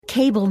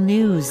Cable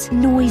news,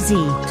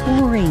 noisy,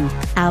 boring,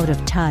 out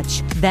of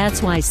touch.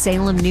 That's why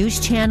Salem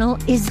News Channel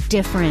is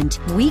different.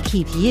 We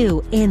keep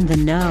you in the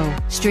know.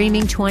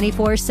 Streaming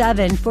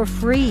 24/7 for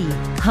free.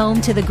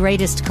 Home to the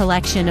greatest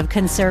collection of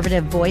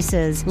conservative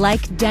voices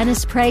like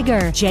Dennis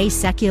Prager, Jay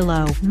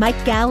Sekulow,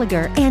 Mike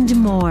Gallagher, and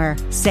more.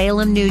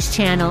 Salem News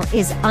Channel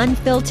is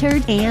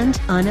unfiltered and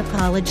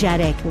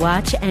unapologetic.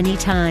 Watch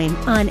anytime,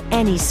 on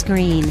any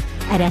screen,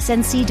 at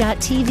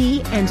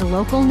snc.tv and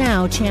Local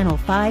Now Channel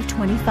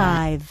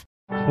 525.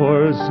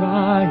 For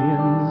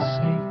Zion's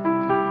sake,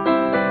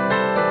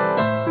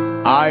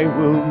 I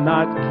will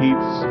not keep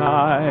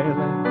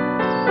silent.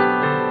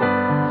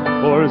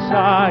 For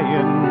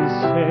Zion's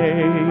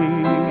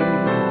sake,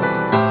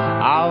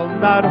 I'll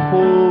not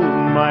hold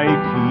my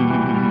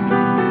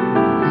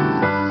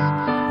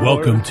peace.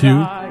 Welcome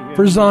to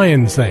For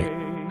Zion's Sake.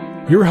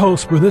 Your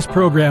hosts for this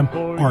program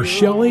are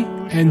Shelley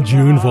and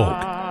June Volk,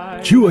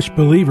 Jewish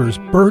believers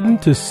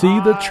burdened to see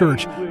the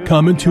church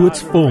come into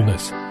its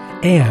fullness,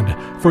 and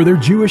for their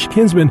Jewish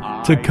kinsmen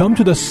to come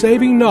to the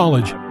saving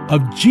knowledge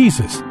of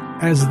Jesus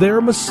as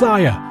their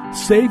Messiah,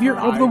 Savior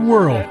of the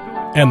world,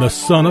 and the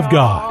Son of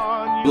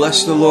God.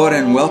 Bless the Lord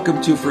and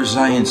welcome to For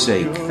Zion's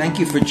Sake. Thank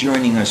you for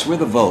joining us. We're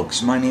the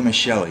Volks. My name is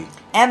Shelley.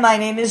 And my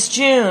name is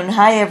June.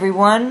 Hi,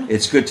 everyone.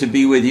 It's good to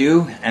be with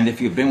you. And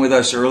if you've been with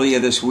us earlier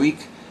this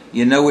week,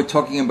 you know we're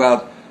talking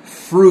about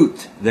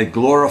fruit that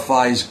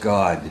glorifies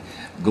God.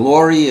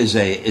 Glory is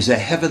a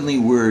heavenly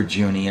word,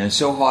 Junie, and it's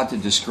so hard to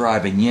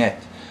describe. And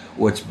yet,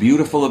 what's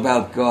beautiful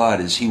about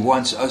God is He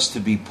wants us to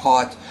be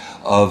part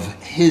of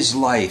His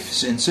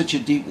life in such a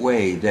deep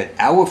way that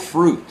our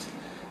fruit,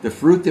 the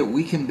fruit that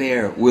we can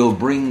bear, will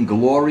bring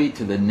glory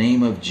to the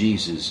name of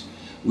Jesus.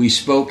 We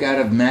spoke out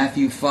of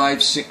Matthew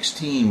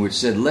 5:16, which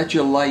said, "Let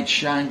your light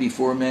shine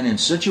before men in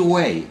such a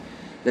way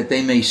that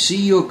they may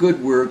see your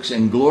good works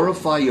and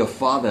glorify your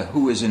Father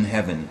who is in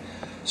heaven."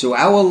 So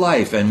our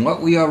life and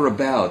what we are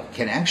about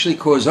can actually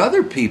cause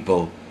other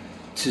people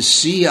to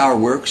see our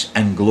works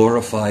and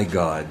glorify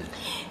God.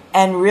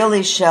 And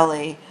really,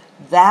 Shelley,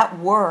 that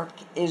work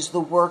is the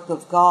work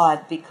of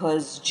God,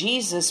 because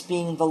Jesus,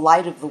 being the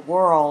light of the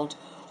world,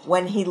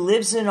 when He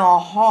lives in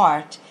our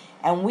heart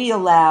and we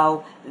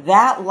allow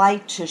that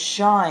light to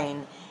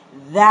shine,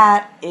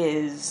 that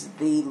is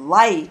the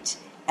light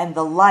and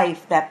the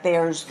life that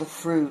bears the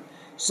fruit.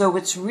 So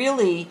it's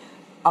really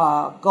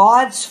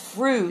God's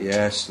fruit.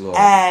 Yes, Lord.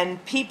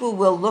 And people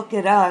will look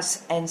at us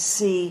and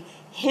see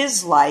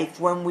His life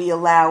when we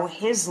allow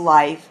His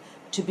life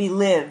to be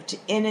lived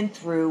in and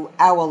through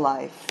our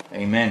life.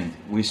 Amen.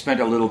 We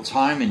spent a little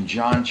time in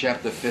John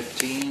chapter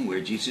 15 where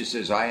Jesus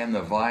says, "I am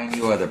the vine,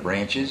 you are the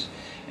branches."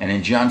 And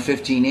in John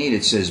 15:8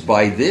 it says,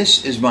 "By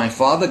this is my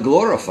Father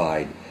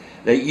glorified,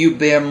 that you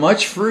bear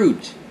much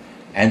fruit,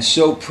 and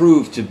so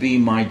prove to be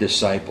my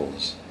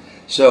disciples."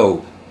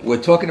 So we're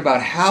talking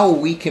about how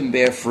we can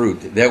bear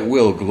fruit that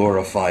will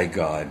glorify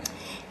God.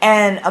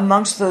 And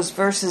amongst those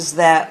verses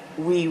that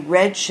we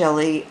read,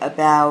 Shelley,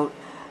 about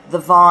the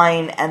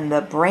vine and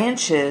the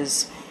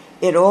branches,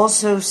 it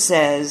also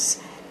says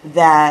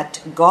that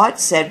God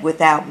said,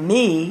 "Without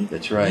me,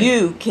 That's right.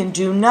 you can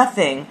do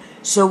nothing."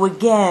 So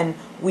again,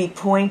 we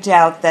point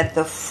out that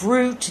the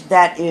fruit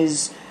that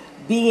is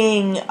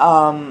being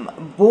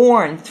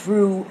born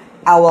through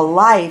our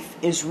life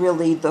is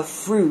really the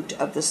fruit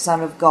of the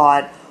Son of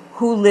God,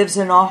 who lives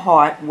in our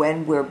heart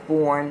when we're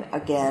born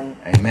again.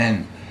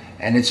 Amen.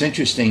 And it's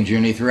interesting,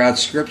 Junie, throughout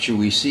Scripture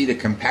we see the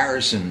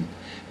comparison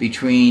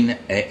between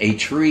a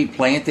tree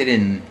planted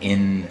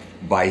in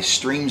by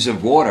streams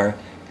of water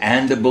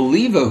and the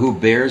believer who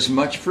bears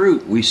much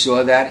fruit. We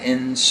saw that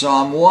in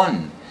Psalm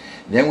 1.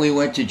 Then we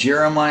went to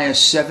Jeremiah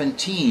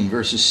 17,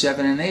 verses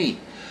 7 and 8,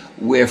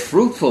 where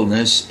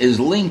fruitfulness is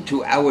linked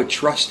to our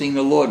trusting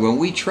the Lord. When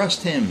we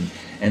trust Him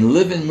and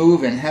live and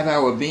move and have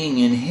our being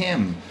in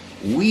Him,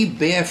 we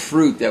bear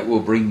fruit that will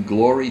bring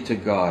glory to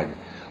God.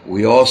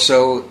 We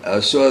also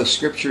saw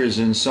scriptures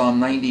in Psalm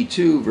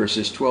 92,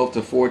 verses 12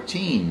 to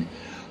 14,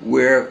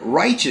 where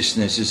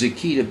righteousness is a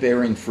key to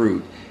bearing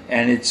fruit.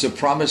 And it's a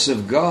promise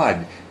of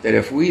God that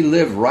if we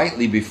live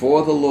rightly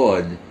before the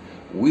Lord,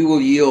 we will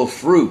yield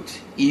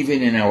fruit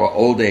even in our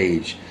old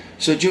age.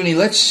 So, Junie,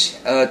 let's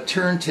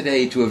turn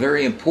today to a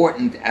very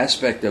important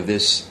aspect of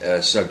this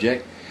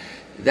subject.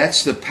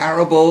 That's the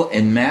parable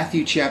in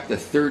Matthew chapter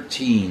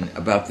 13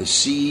 about the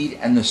seed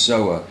and the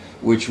sower,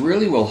 which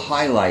really will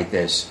highlight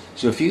this.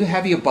 So if you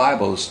have your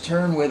Bibles,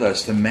 turn with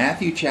us to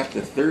Matthew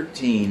chapter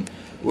 13.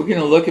 We're going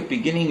to look at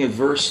beginning of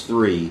verse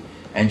 3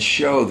 and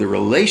show the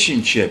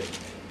relationship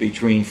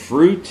between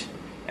fruit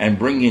and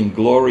bringing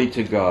glory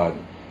to God.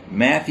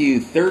 Matthew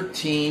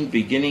 13,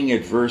 beginning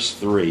at verse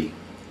 3.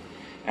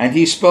 "And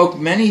he spoke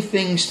many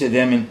things to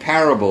them in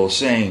parables,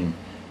 saying,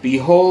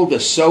 Behold, the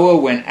sower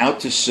went out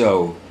to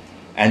sow.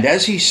 And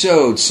as he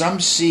sowed, some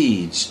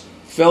seeds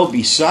fell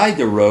beside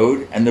the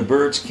road, and the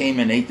birds came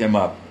and ate them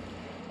up.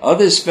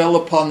 Others fell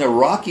upon the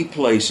rocky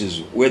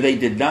places where they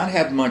did not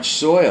have much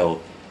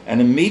soil,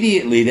 and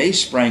immediately they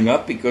sprang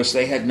up because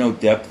they had no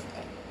depth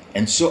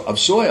of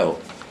soil.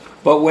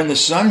 But when the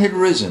sun had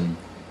risen,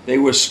 they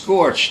were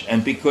scorched,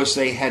 and because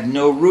they had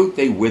no root,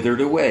 they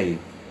withered away.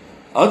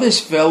 Others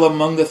fell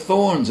among the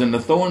thorns, and the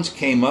thorns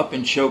came up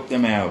and choked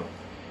them out.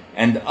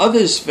 And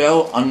others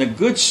fell on the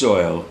good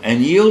soil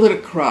and yielded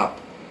a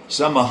crop,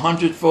 some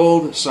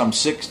 100-fold, some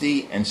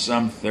 60, and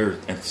some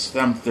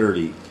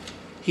 30.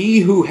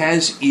 He who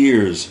has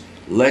ears,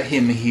 let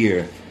him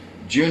hear.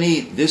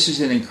 Junie, this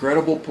is an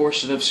incredible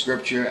portion of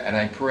Scripture, and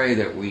I pray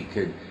that we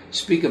could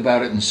speak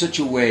about it in such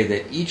a way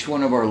that each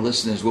one of our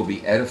listeners will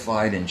be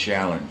edified and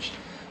challenged.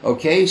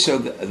 Okay, so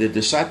the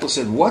disciple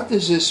said, what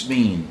does this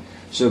mean?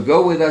 So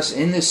go with us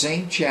in the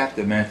same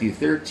chapter, Matthew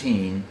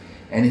 13,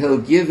 and he'll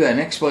give an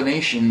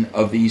explanation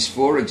of these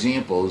 4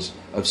 examples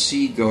of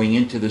seed going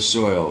into the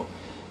soil.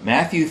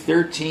 Matthew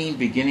 13,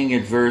 beginning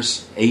at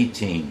verse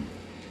 18.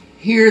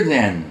 Hear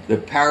then the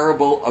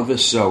parable of the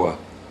sower.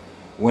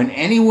 When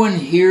anyone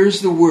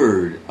hears the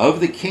word of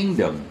the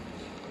kingdom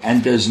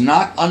and does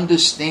not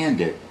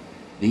understand it,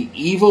 the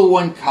evil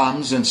one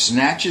comes and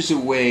snatches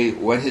away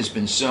what has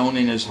been sown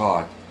in his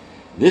heart.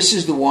 This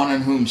is the one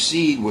on whom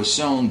seed was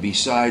sown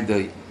beside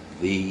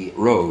the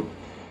road.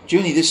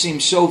 Junie, this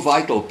seems so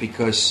vital,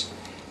 because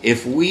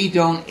if we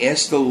don't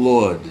ask the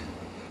Lord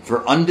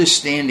for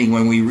understanding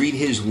when we read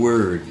his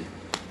word,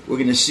 we're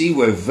going to see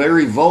we're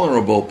very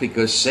vulnerable,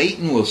 because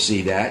Satan will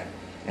see that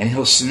and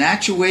he'll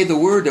snatch away the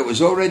word that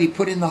was already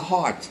put in the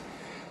heart.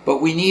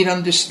 But we need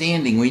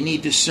understanding. We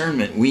need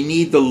discernment. We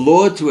need the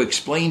Lord to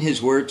explain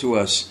his word to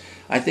us.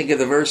 I think of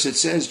the verse that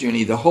says,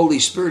 Junie, the Holy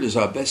Spirit is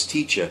our best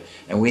teacher,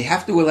 and we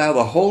have to allow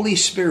the Holy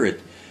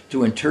Spirit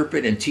to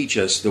interpret and teach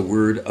us the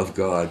word of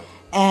God.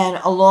 And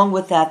along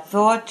with that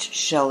thought,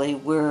 Shelley,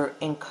 we're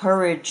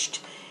encouraged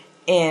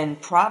in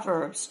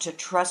Proverbs to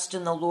trust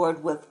in the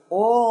Lord with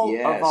all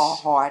of our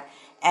heart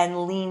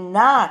and lean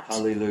not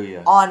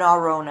on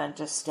our own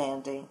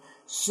understanding.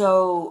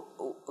 So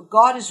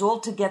God is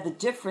altogether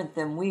different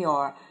than we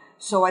are.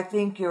 So I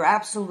think you're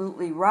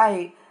absolutely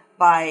right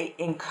by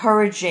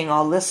encouraging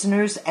our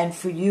listeners, and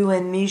for you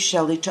and me,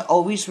 Shelley, to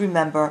always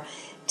remember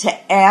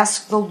to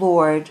ask the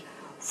Lord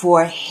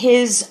for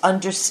his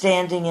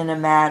understanding in a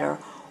matter,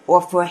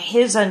 or for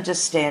his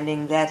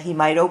understanding that he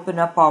might open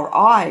up our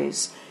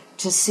eyes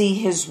to see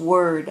his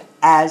word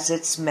as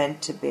it's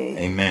meant to be.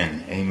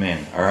 Amen.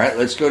 Amen. All right,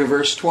 let's go to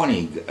verse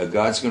 20.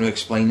 God's going to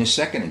explain the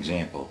second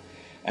example.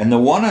 And the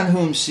one on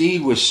whom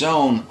seed was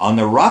sown on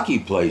the rocky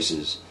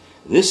places,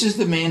 this is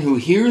the man who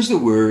hears the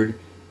word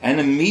and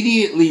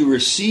immediately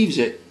receives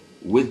it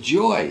with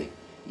joy.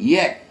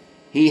 Yet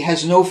he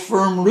has no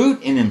firm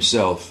root in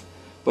himself,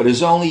 but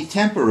is only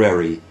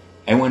temporary.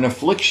 And when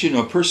affliction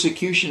or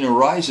persecution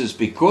arises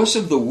because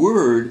of the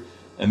word,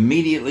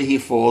 immediately he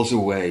falls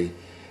away.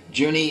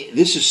 Junie,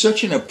 this is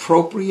such an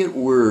appropriate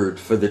word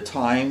for the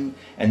time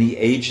and the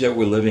age that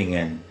we're living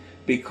in.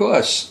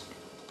 Because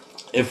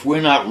if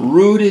we're not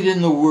rooted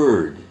in the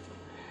word,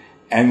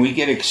 and we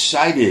get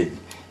excited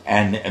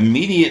and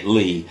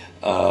immediately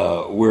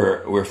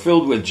we're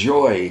filled with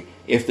joy,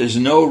 if there's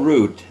no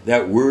root,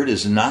 that word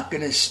is not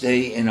going to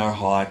stay in our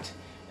heart,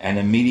 and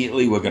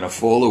immediately we're going to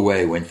fall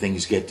away when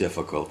things get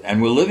difficult.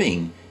 And we're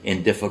living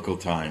in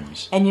difficult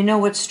times. And you know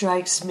what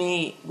strikes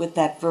me with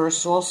that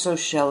verse also,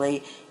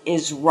 Shelley,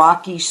 is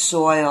rocky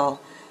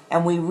soil.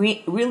 And we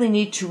really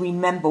need to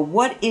remember,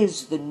 what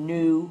is the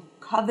new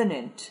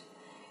covenant?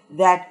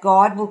 That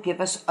God will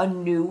give us a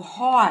new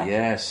heart.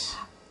 Yes.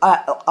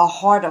 A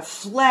heart of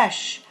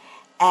flesh.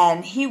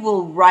 And he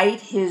will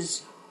write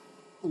his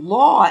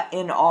law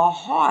in our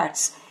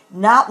hearts.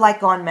 Not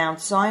like on Mount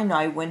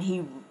Sinai when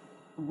he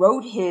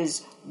wrote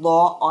his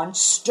law on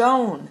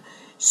stone.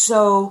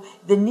 So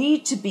the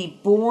need to be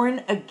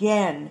born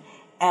again,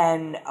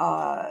 and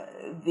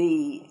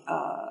the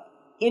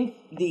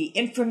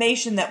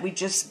information that we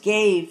just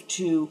gave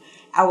to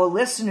our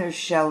listeners,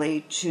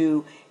 Shelley,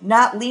 to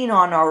not lean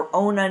on our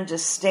own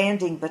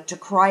understanding, but to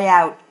cry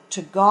out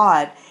to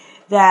God,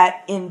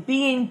 that in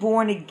being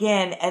born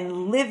again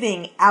and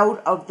living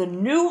out of the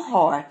new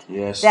heart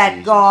that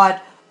Jesus, God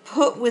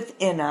put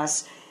within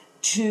us,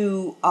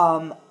 to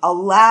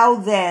allow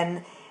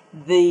then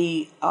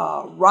the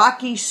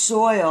rocky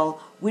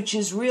soil, which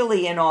is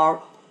really in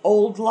our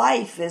old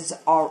life, is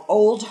our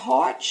old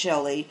heart,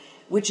 Shelley,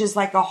 which is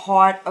like a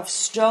heart of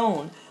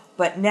stone.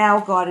 But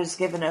now God has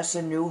given us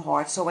a new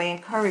heart. So I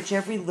encourage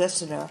every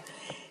listener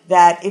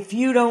that if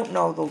you don't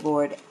know the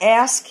Lord,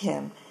 ask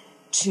him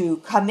to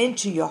come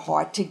into your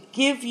heart, to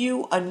give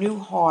you a new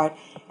heart,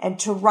 and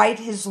to write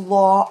his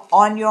law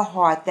on your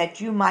heart, that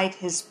you might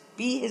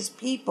be his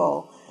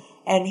people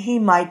and he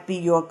might be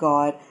your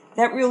God.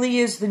 That really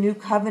is the new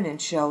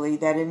covenant, Shelley,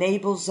 that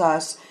enables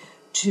us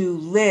to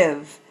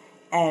live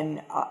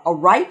in a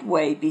right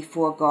way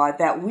before God,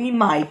 that we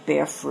might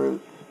bear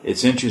fruit.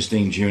 It's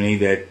interesting, Junie,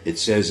 that it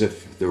says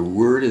if the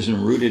word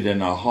isn't rooted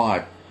in our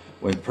heart,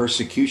 when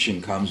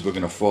persecution comes, we're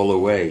going to fall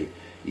away.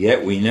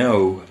 Yet we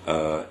know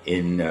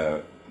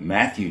in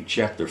Matthew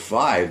chapter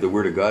 5, the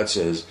word of God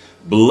says,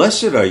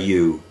 "Blessed are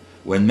you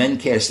when men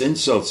cast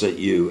insults at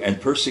you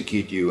and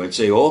persecute you and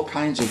say all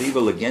kinds of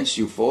evil against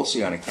you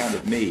falsely on account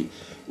of me.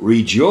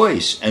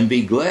 Rejoice and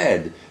be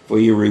glad, For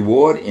your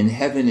reward in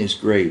heaven is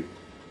great,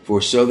 for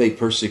so they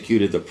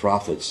persecuted the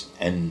prophets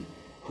and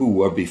who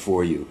were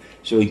before you.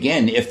 So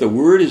again, if the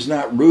word is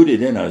not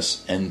rooted in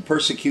us and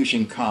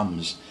persecution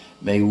comes,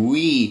 may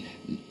we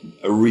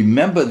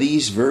remember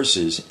these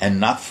verses and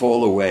not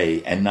fall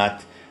away and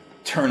not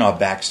turn our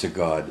backs to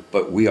God.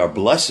 But we are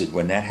blessed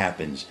when that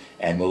happens,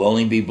 and will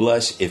only be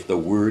blessed if the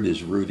word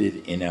is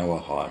rooted in our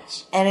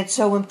hearts. And it's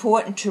so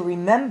important to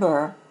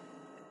remember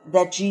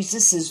that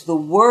Jesus is the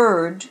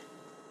Word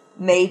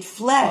made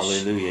flesh.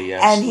 Hallelujah,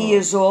 yes, and He Lord.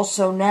 is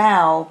also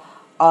now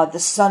the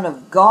Son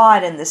of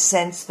God, in the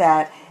sense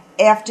that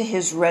after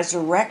His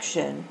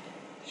resurrection,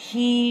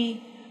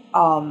 He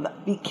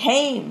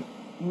became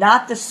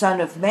not the Son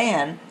of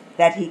Man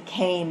that He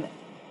came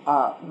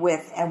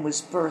with and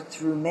was birthed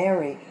through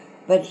Mary,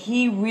 but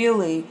He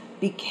really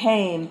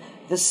became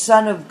the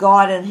Son of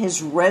God in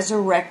His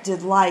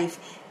resurrected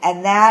life,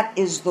 and that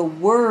is the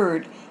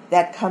Word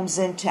that comes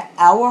into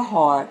our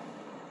heart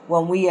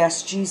when we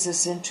ask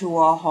Jesus into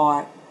our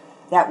heart,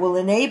 that will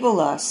enable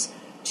us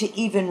to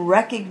even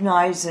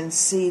recognize and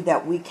see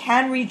that we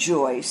can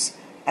rejoice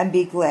and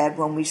be glad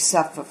when we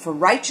suffer for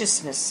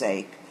righteousness'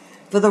 sake,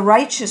 for the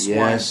righteous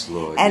Yes,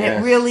 one. Lord, And yes.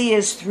 it really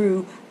is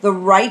through the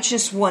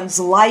righteous one's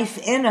life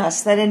in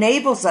us that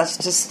enables us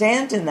to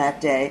stand in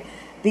that day,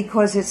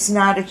 because it's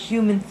not a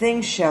human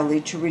thing, Shelley,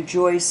 to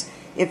rejoice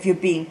if you're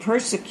being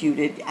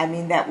persecuted. I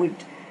mean, that would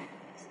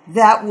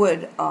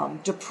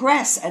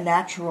depress a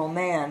natural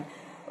man.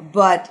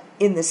 But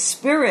in the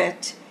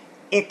Spirit,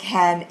 it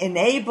can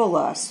enable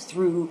us,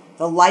 through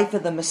the life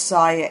of the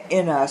Messiah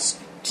in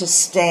us, to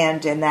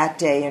stand in that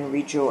day and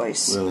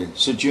rejoice. Really.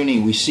 So, Junie,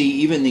 we see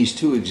even these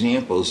two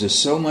examples, there's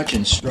so much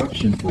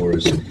instruction for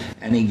us.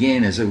 And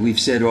again, as we've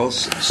said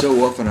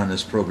so often on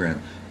this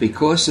program,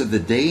 because of the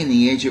day and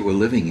the age that we're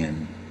living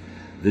in,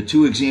 the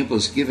two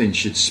examples given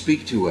should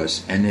speak to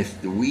us. And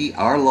if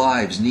our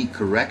lives need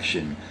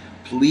correction,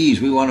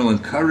 please, we want to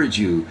encourage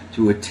you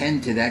to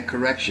attend to that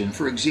correction.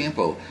 For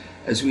example,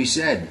 as we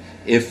said,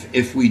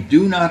 if we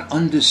do not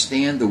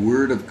understand the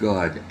Word of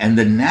God, and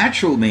the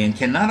natural man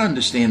cannot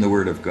understand the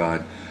Word of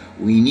God,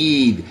 we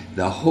need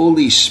the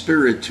Holy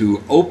Spirit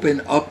to open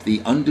up the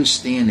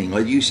understanding.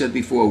 Like you said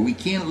before, we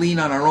can't lean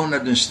on our own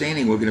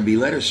understanding. We're going to be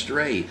led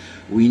astray.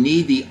 We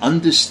need the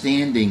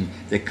understanding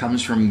that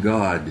comes from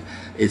God.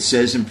 It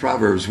says in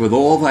Proverbs, with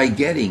all thy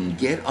getting,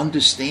 get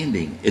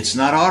understanding. It's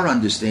not our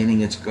understanding,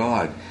 it's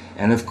God.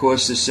 And of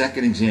course, the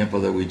second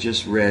example that we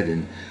just read,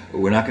 and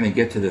we're not going to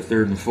get to the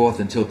third and fourth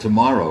until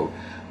tomorrow,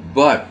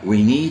 but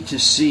we need to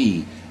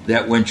see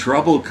that when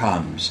trouble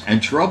comes,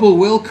 and trouble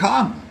will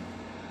come,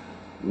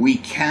 we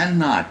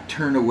cannot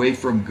turn away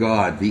from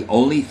God. The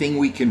only thing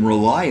we can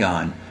rely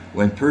on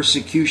when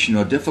persecution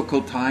or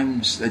difficult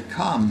times that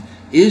come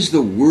is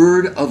the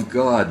Word of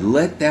God.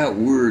 Let that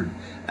Word,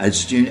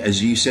 as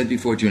you said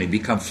before, Junie,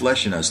 become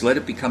flesh in us. Let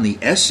it become the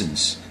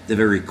essence, the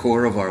very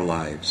core of our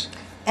lives.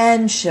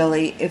 And,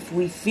 Shelley, if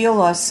we feel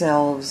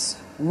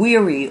ourselves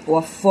weary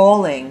or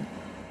falling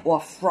or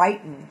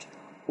frightened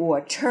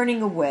or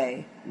turning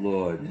away,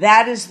 Lord,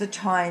 that is the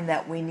time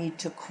that we need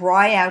to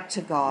cry out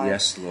to God.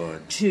 Yes,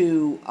 Lord.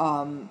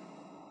 To,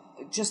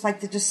 just like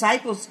the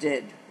disciples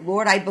did,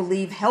 Lord, I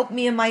believe, help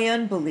me in my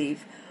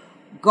unbelief.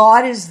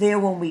 God is there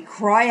when we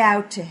cry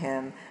out to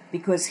Him,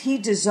 because He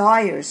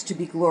desires to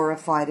be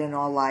glorified in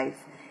our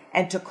life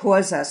and to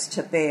cause us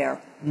to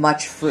bear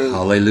much fruit.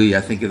 Hallelujah.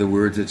 I think of the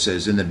words it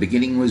says, in the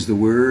beginning was the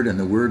Word, and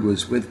the Word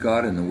was with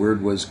God, and the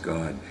Word was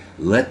God.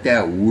 Let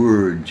that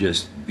Word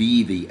just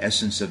be the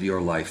essence of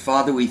your life.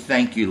 Father, we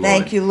thank you, Lord.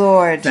 Thank you,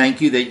 Lord.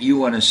 Thank you that you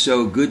want to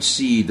sow good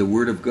seed, the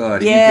Word of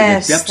God,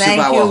 yes, into the depths thank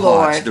of our you,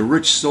 hearts, Lord. the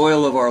rich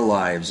soil of our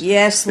lives.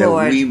 Yes, that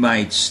Lord. we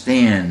might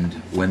stand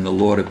when the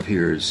Lord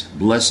appears.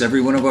 Bless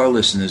every one of our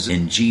listeners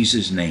in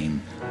Jesus'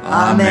 name.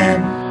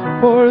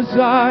 Amen. For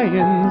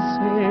Zion's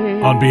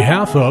sake. On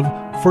behalf of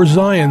For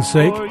Zion's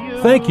Sake,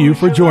 thank you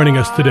for joining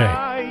us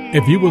today.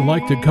 If you would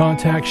like to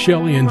contact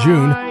Shelley and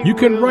June, you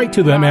can write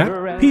to them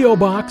at P.O.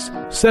 Box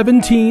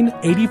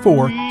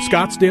 1784,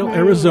 Scottsdale,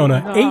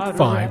 Arizona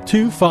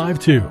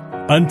 85252.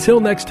 Until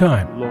next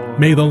time,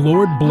 may the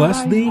Lord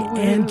bless thee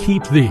and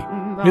keep thee.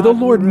 May the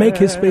Lord make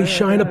His face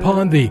shine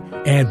upon thee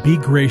and be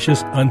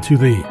gracious unto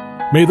thee.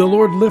 May the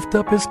Lord lift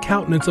up His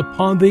countenance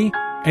upon thee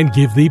and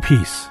give thee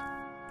peace.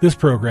 This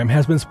program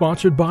has been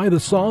sponsored by the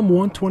Psalm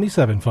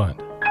 127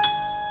 Fund.